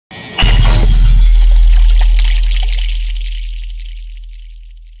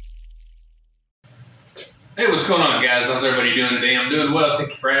Hey, what's going on, guys? How's everybody doing today? I'm doing well, thank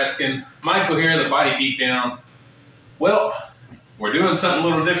you for asking. Michael here, the Body Beatdown. Well, we're doing something a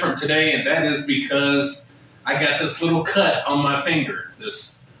little different today, and that is because I got this little cut on my finger,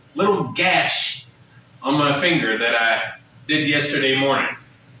 this little gash on my finger that I did yesterday morning.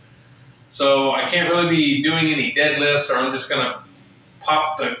 So I can't really be doing any deadlifts, or I'm just going to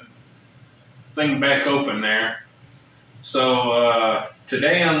pop the thing back open there. So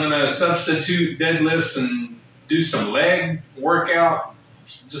today I'm going to substitute deadlifts and do some leg workout,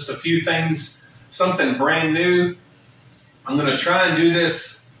 just a few things, something brand new. I'm going to try and do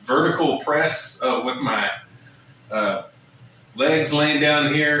this vertical press with my legs laying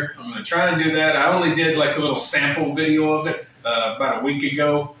down here. I'm going to try and do that. I only did like a little sample video of it about a week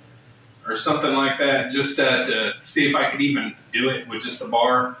ago or something like that, just to see if I could even do it with just a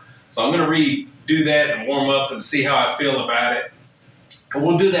bar. So I'm going to redo that and warm up and see how I feel about it. And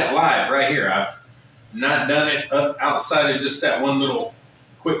we'll do that live right here. I've not done it outside of just that one little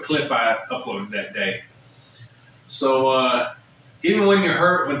quick clip I uploaded that day. So even when you're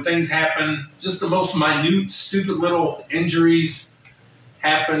hurt, when things happen, just the most minute, stupid little injuries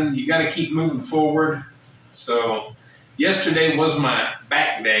happen, you got to keep moving forward. So yesterday was my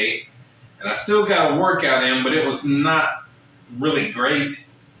back day, and I still got a workout in, but it was not really great.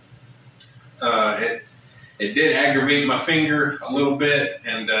 It did aggravate my finger a little bit,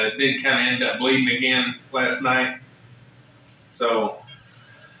 and it did kind of end up bleeding again last night. So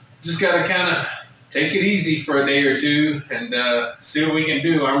just got to kind of take it easy for a day or two and see what we can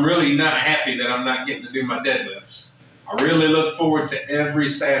do. I'm really not happy that I'm not getting to do my deadlifts. I really look forward to every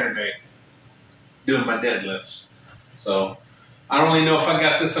Saturday doing my deadlifts. So I don't really know if I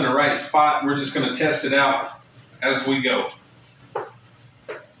got this in the right spot. We're just going to test it out as we go.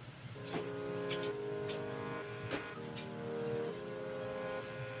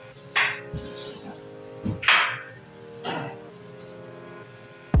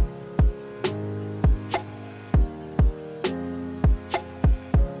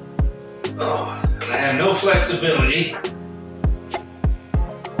 And I have no flexibility.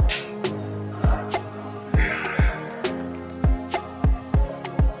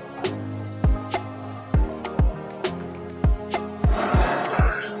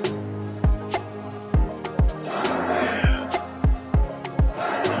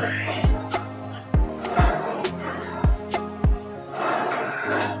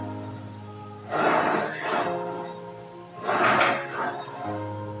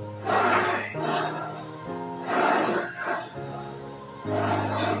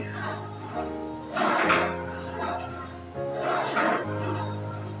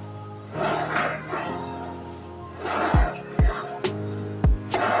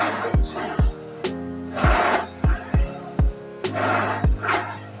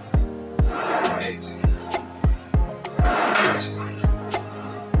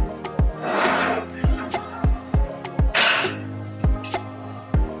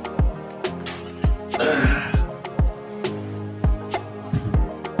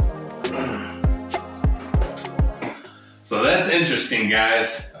 So that's interesting,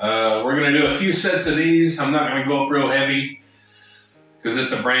 guys. We're going to do a few sets of these. I'm not going to go up real heavy because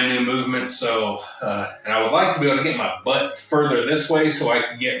it's a brand new movement. So, and I would like to be able to get my butt further this way so I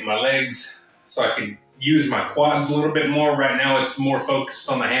could get my legs, so I could use my quads a little bit more. Right now it's more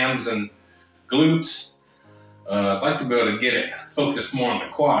focused on the hams and glutes. I'd like to be able to get it focused more on the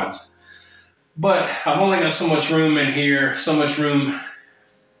quads. But I've only got so much room in here, so much room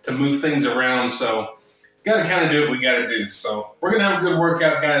to move things around. So got to kind of do what we got to do. So we're going to have a good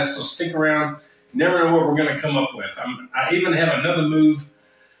workout, guys, so stick around. You never know what we're going to come up with. I even have another move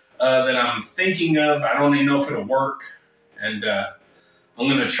that I'm thinking of. I don't even know if it'll work. And I'm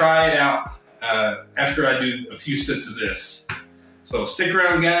going to try it out after I do a few sets of this. So stick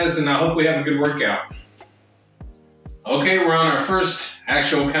around, guys, and I hope we have a good workout. Okay, we're on our first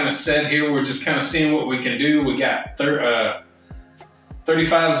actual kind of set here. We're just kind of seeing what we can do. We got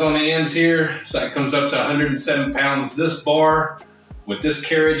 35s on the ends here, so that comes up to 107 pounds. This bar with this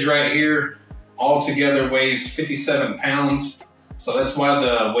carriage right here all together weighs 57 pounds. So that's why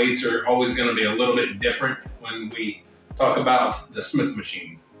the weights are always going to be a little bit different when we talk about the Smith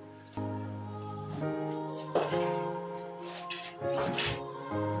machine.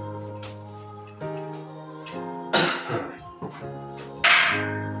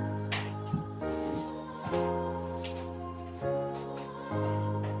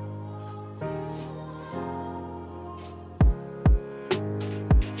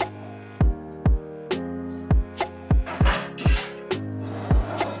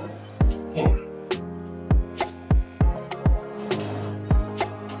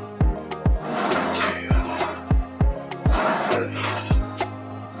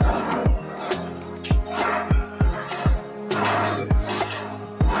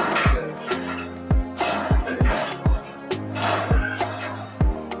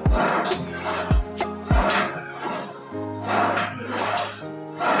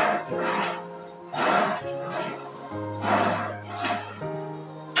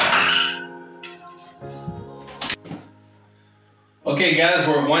 Okay, guys,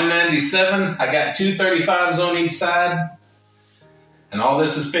 we're at 197. I got 2 35s on each side, and all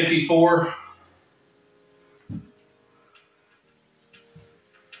this is 54.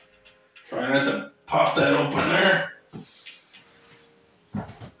 Try not to pop that open there.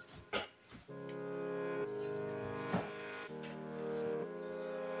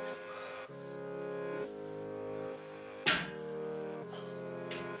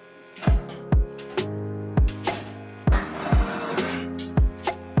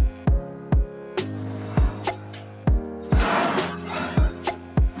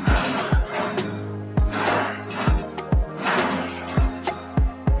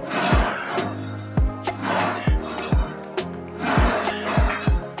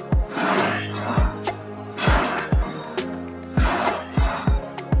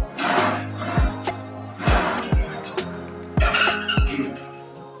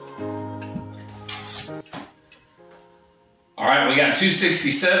 All right, we got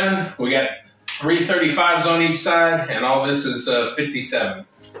 267. We got 3 35s on each side, and all this is 57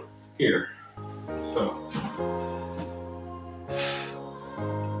 here. So.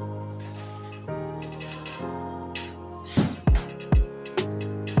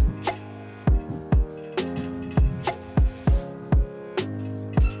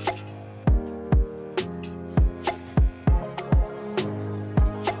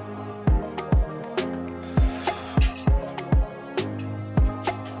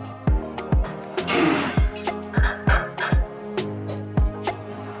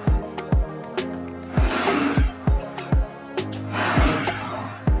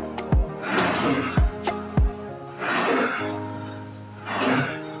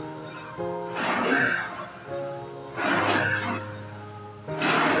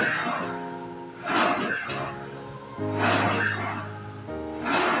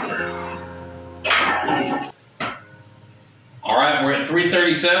 All right, we're at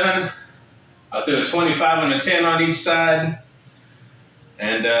 337. I threw a 25 and a 10 on each side,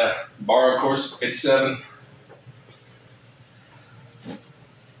 and bar, of course, 57.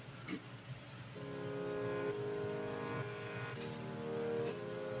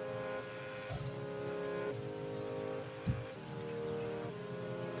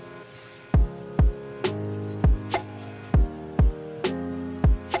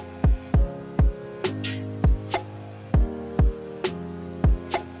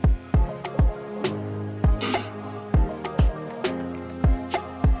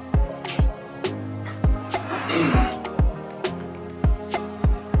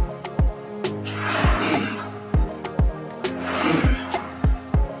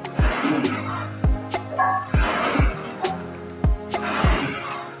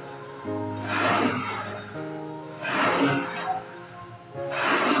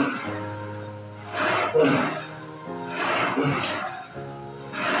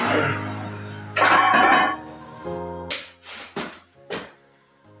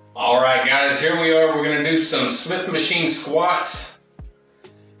 All right, guys, here we are. We're going to do some Smith machine squats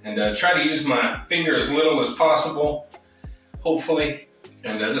and try to use my finger as little as possible, hopefully.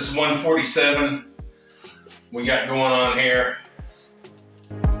 And this is 147 we got going on here.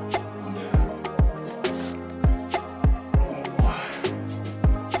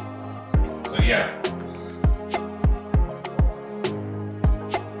 So yeah.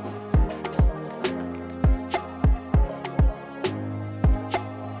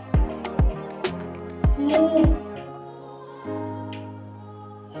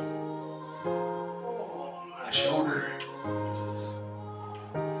 Oh, my shoulder.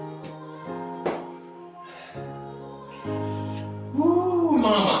 Ooh,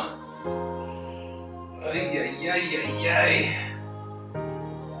 mama. Ay, ay, ay, ay, ay.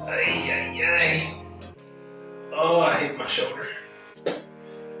 Ay, ay, ay. Oh, I hate my shoulder.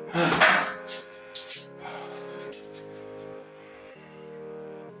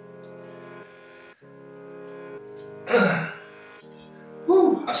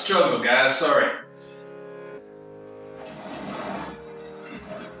 Whew, I struggle, guys, sorry.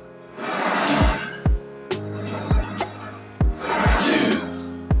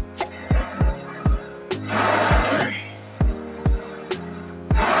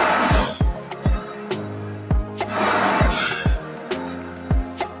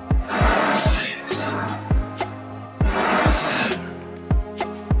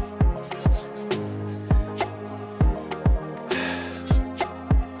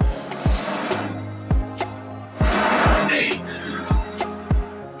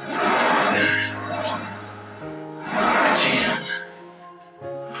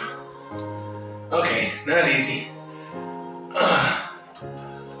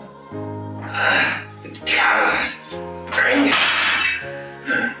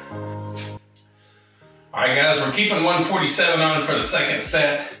 we're keeping 147 on for the second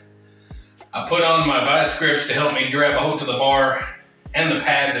set. I put on my vice grips to help me grab a hold to the bar and the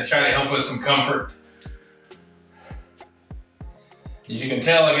pad to try to help with some comfort. As you can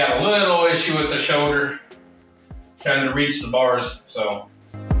tell, I got a little issue with the shoulder, trying to reach the bars, so.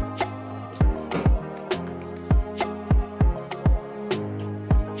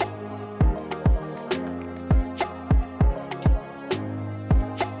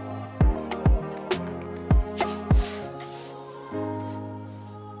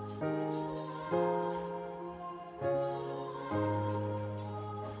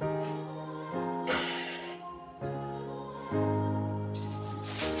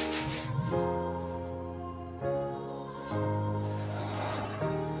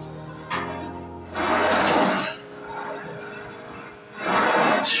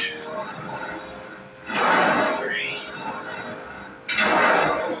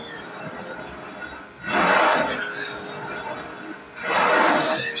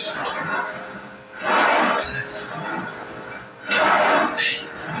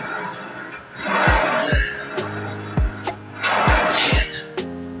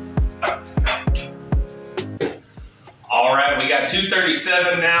 All right, we got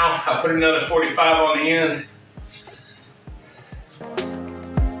 237 now. I put another 45 on the end.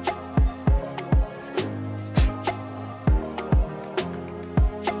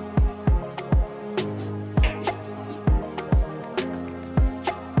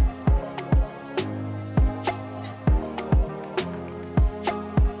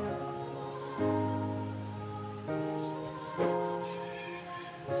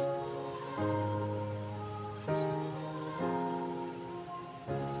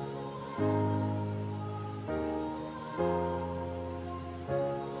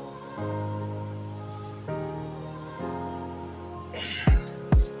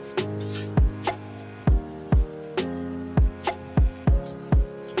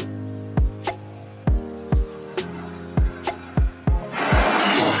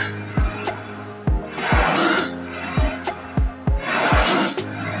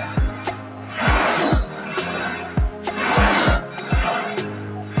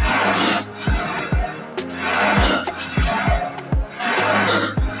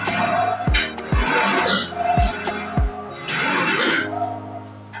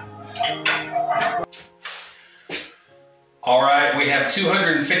 All right, we have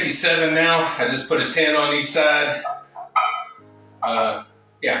 257 now. I just put a 10 on each side.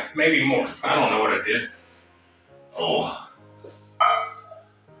 Yeah, maybe more. I don't know what I did. Oh.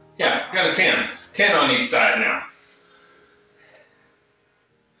 Yeah, got a 10. 10 on each side now.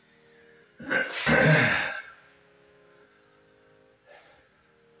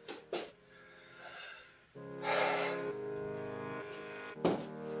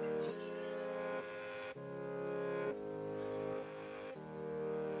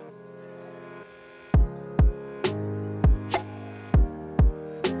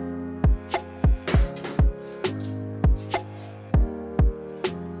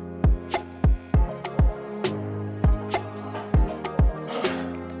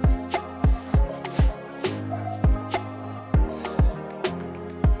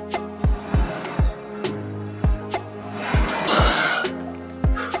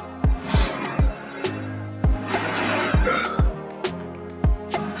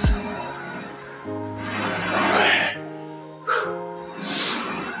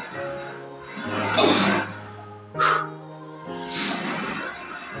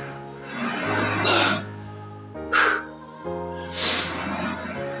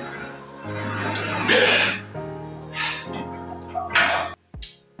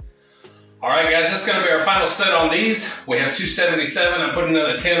 All right, guys, this is going to be our final set on these. We have 277. I put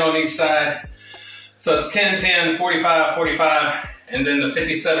another 10 on each side. So it's 10, 10, 45, 45, and then the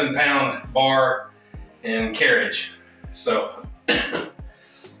 57-pound bar and carriage. So.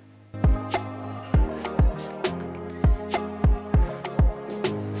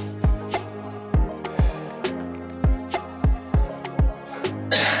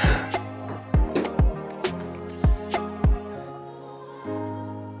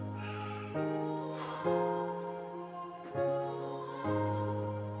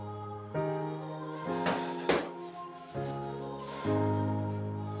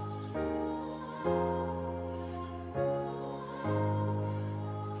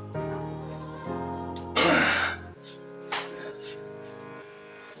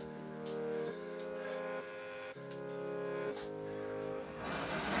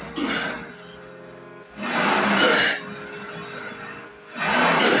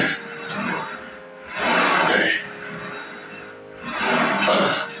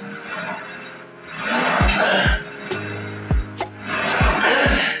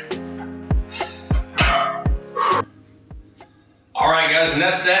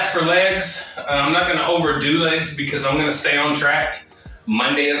 guys, that for legs. I'm not going to overdo legs because I'm going to stay on track.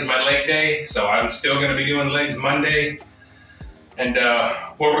 Monday is my leg day, so I'm still going to be doing legs Monday. And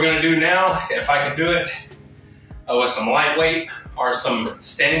what we're going to do now, if I can do it, with some lightweight or some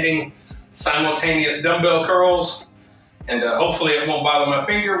standing simultaneous dumbbell curls, and hopefully it won't bother my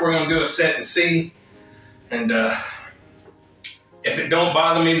finger. We're going to do a set and see. And if it don't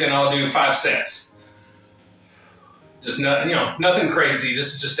bother me, then I'll do 5 sets. Just nothing crazy.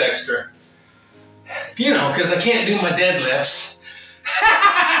 This is just extra. Because I can't do my deadlifts.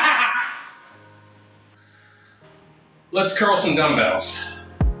 Let's curl some dumbbells.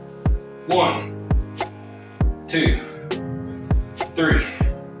 1, 2, 3,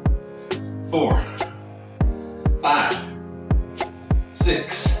 4, 5,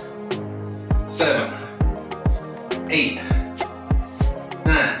 6, 7, 8,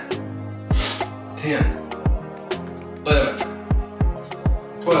 9, 10, 11,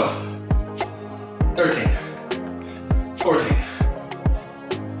 12, 13, 14,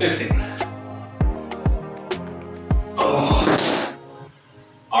 15. Oh.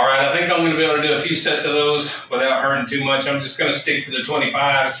 All right, I think I'm going to be able to do a few sets of those without hurting too much. I'm just going to stick to the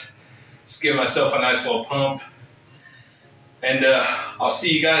 25s. Just give myself a nice little pump. And I'll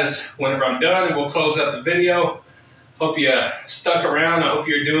see you guys whenever I'm done, and we'll close out the video. Hope you stuck around. I hope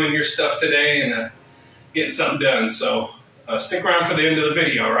you're doing your stuff today and getting something done. So stick around for the end of the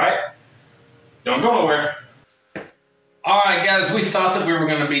video, all right? Don't go nowhere. All right, guys, we thought that we were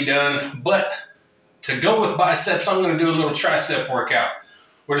going to be done, but to go with biceps, I'm going to do a little tricep workout.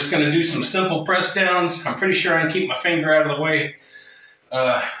 We're just going to do some simple press downs. I'm pretty sure I can keep my finger out of the way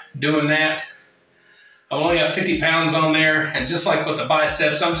doing that. I only have 50 pounds on there, and just like with the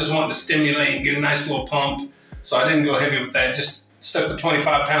biceps, I'm just wanting to stimulate and get a nice little pump. So I didn't go heavy with that, just stuck with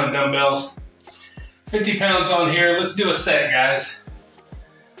 25-pound dumbbells. 50 pounds on here. Let's do a set, guys.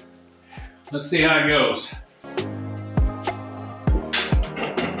 Let's see how it goes.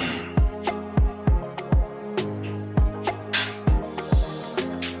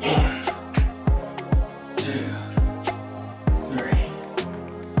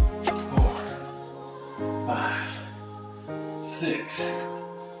 6,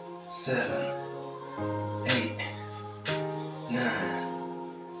 7, 8, 9,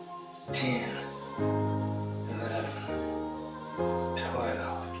 10, 11,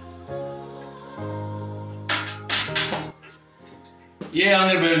 12. Yeah, I'm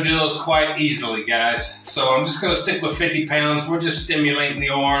going to be able to do those quite easily, guys. So I'm just going to stick with 50 pounds. We're just stimulating the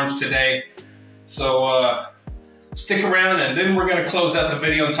arms today. So stick around, and then we're going to close out the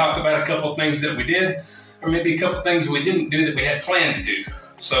video and talk about a couple of things that we did, or maybe a couple things we didn't do that we had planned to do.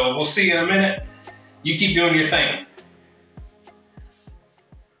 So we'll see you in a minute. You keep doing your thing.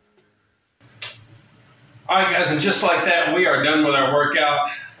 All right, guys, and just like that, we are done with our workout.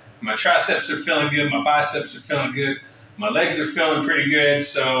 My triceps are feeling good. My biceps are feeling good. My legs are feeling pretty good.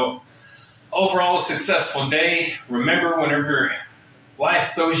 So overall, a successful day. Remember, whenever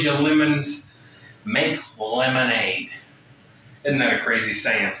life throws you lemons, make lemonade. Isn't that a crazy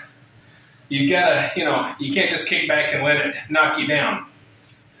saying? You gotta, you can't just kick back and let it knock you down.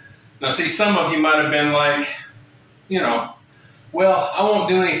 Now, see, some of you might have been like, well, I won't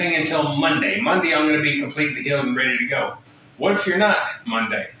do anything until Monday. Monday, I'm going to be completely healed and ready to go. What if you're not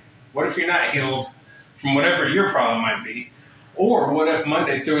Monday? What if you're not healed from whatever your problem might be? Or what if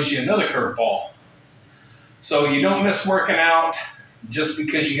Monday throws you another curveball? So you don't miss working out just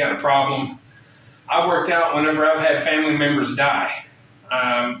because you got a problem. I worked out whenever I've had family members die.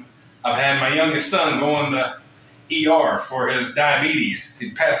 I've had my youngest son go on the ER for his diabetes.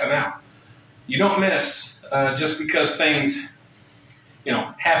 He's passing out. You don't miss just because things,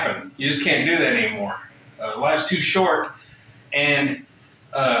 happen. You just can't do that anymore. Life's too short, and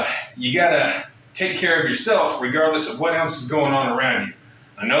you got to take care of yourself regardless of what else is going on around you.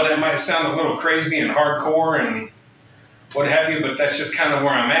 I know that might sound a little crazy and hardcore and what have you, but that's just kind of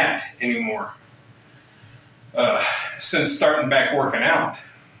where I'm at anymore since starting back working out.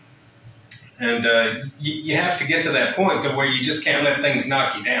 And you have to get to that point to where you just can't let things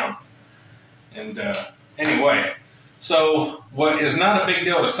knock you down. And anyway, so what is not a big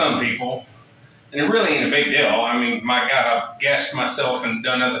deal to some people, and it really ain't a big deal. I mean, my God, I've gashed myself and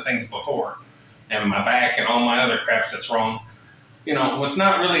done other things before, and my back and all my other craps that's wrong. What's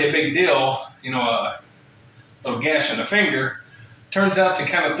not really a big deal, a little gash in the finger, turns out to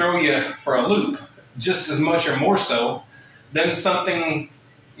kind of throw you for a loop, just as much or more so than something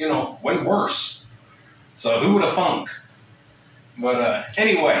way worse. So who would have thunk? But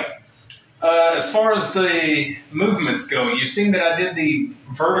anyway, as far as the movements go, you've seen that I did the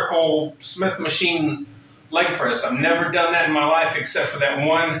vertical Smith machine leg press. I've never done that in my life except for that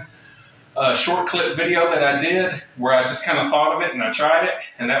one short clip video that I did where I just kind of thought of it and I tried it,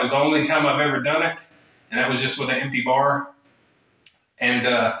 and that was the only time I've ever done it, and that was just with an empty bar. And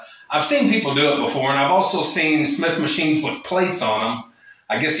I've seen people do it before, and I've also seen Smith machines with plates on them.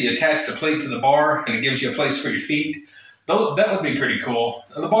 I guess you attach the plate to the bar and it gives you a place for your feet. That would be pretty cool.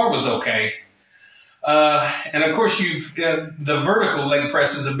 The bar was okay. And of course, the vertical leg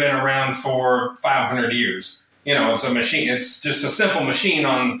presses have been around for 500 years. You know, it's a machine. It's just a simple machine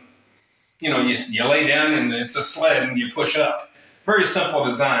on, you know, you lay down and it's a sled and you push up. Very simple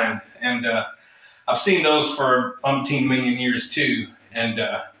design. And I've seen those for umpteen million years too. And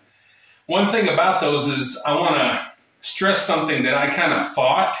one thing about those is I want to stress something that I kind of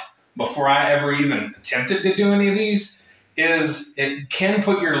thought before I ever even attempted to do any of these, is it can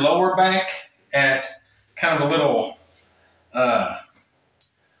put your lower back at kind of a little,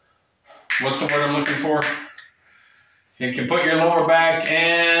 what's the word I'm looking for? It can put your lower back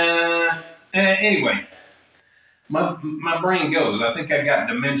and anyway, my brain goes. I think I got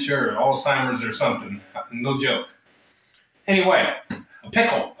dementia or Alzheimer's or something. No joke. Anyway, a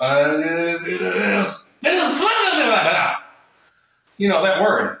pickle. You know, that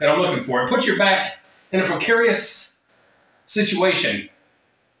word that I'm looking for. It puts your back in a precarious situation.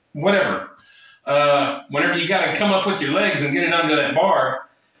 Whatever. Whenever you got to come up with your legs and get it under that bar,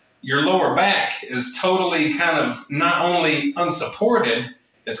 your lower back is totally kind of not only unsupported,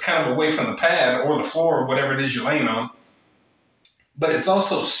 it's kind of away from the pad or the floor or whatever it is you're laying on, but it's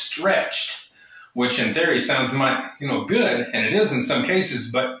also stretched, which in theory sounds good, and it is in some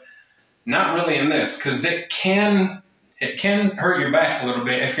cases, but not really in this, because it can hurt your back a little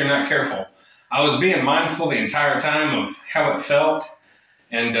bit if you're not careful. I was being mindful the entire time of how it felt,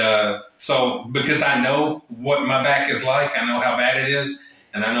 and so because I know what my back is like, I know how bad it is,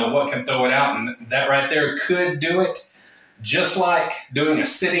 and I know what can throw it out, and that right there could do it, just like doing a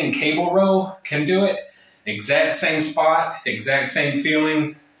sitting cable row can do it. Exact same spot, exact same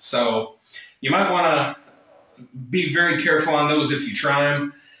feeling. So you might want to be very careful on those if you try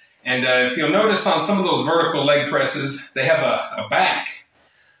them. And if you'll notice on some of those vertical leg presses, they have a back,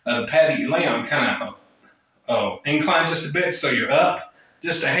 the pad that you lay on kind of inclined just a bit, so you're up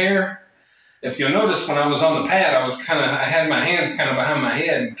just a hair. If you'll notice, when I was on the pad, I had my hands kind of behind my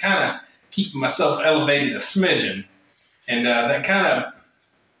head and kind of keeping myself elevated a smidgen. And that kind of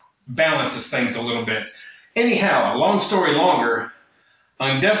balances things a little bit. Anyhow, long story longer,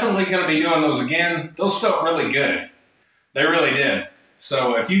 I'm definitely going to be doing those again. Those felt really good. They really did.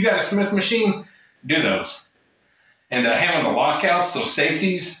 So if you got a Smith machine, do those. And having the lockouts, those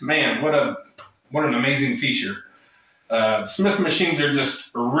safeties, man, what an amazing feature. Smith machines are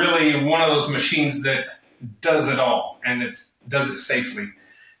just really one of those machines that does it all, and it does it safely.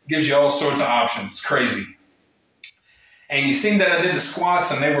 Gives you all sorts of options. It's crazy. And you seen that I did the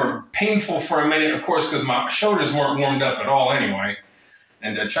squats, and they were painful for a minute, of course, because my shoulders weren't warmed up at all anyway.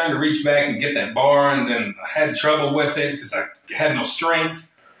 And trying to reach back and get that bar, and then I had trouble with it because I had no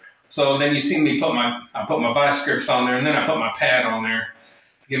strength. So then you see me I put my vice grips on there, and then I put my pad on there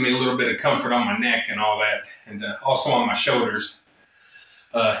to give me a little bit of comfort on my neck and all that, and also on my shoulders.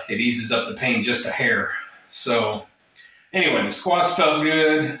 It eases up the pain just a hair. So anyway, the squats felt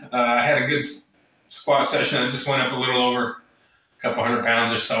good. I had a good squat session. I just went up a little over a couple 100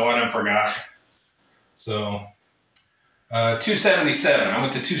 pounds or so. I done forgot. So 277. I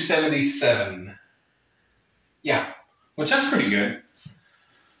went to 277. Yeah, which that's pretty good.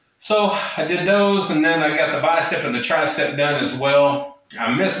 So I did those, and then I got the bicep and the tricep done as well.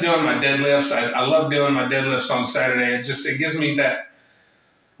 I miss doing my deadlifts. I love doing my deadlifts on Saturday. It gives me that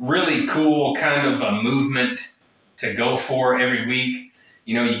really cool kind of a movement to go for every week.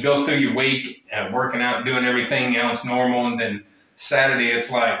 You know, you go through your week working out, doing everything else normal, and then Saturday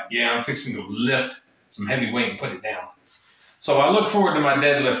it's like, yeah, I'm fixing to lift some heavy weight and put it down. So I look forward to my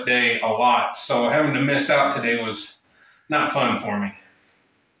deadlift day a lot. So having to miss out today was not fun for me.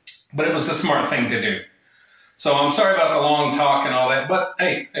 But it was a smart thing to do. So I'm sorry about the long talk and all that, but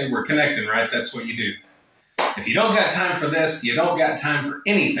hey, we're connecting, right? That's what you do. If you don't got time for this, you don't got time for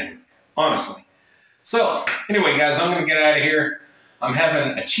anything, honestly. So anyway, guys, I'm going to get out of here. I'm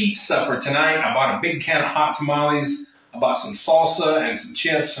having a cheat supper tonight. I bought a big can of hot tamales. I bought some salsa and some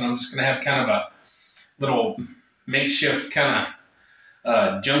chips, and I'm just going to have kind of a little makeshift kind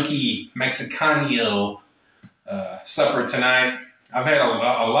of junky Mexicano supper tonight. I've had a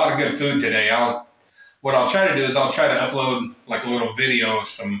lot of good food today. What I'll try to do is I'll try to upload like a little video of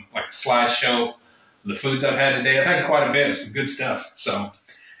some, like a slideshow of the foods I've had today. I've had quite a bit of some good stuff. So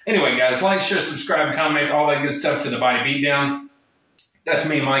anyway, guys, like, share, subscribe, comment, all that good stuff to the Body Beatdown. That's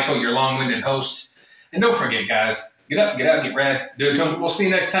me, Michael, your long-winded host. And don't forget, guys, get up, get out, get rad, do it to them. We'll see you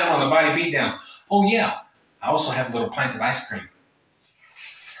next time on the Body Beatdown. Oh, yeah, I also have a little pint of ice cream.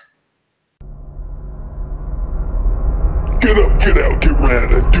 Yes. Get up, get out, get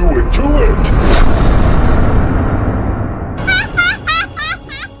rad, and do it, do it!